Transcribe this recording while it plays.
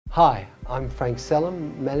Hi, I'm Frank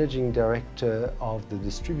Selim, Managing Director of the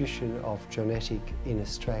distribution of Genetic in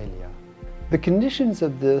Australia. The conditions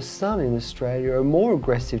of the sun in Australia are more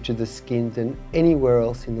aggressive to the skin than anywhere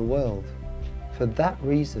else in the world. For that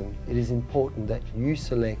reason, it is important that you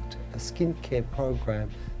select a skincare program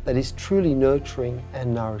that is truly nurturing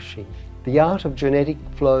and nourishing. The art of genetic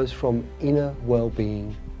flows from inner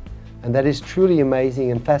well-being, and that is truly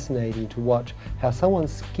amazing and fascinating to watch how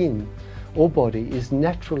someone's skin or body is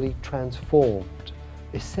naturally transformed,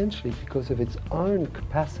 essentially because of its own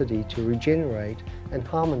capacity to regenerate and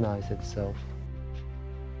harmonize itself.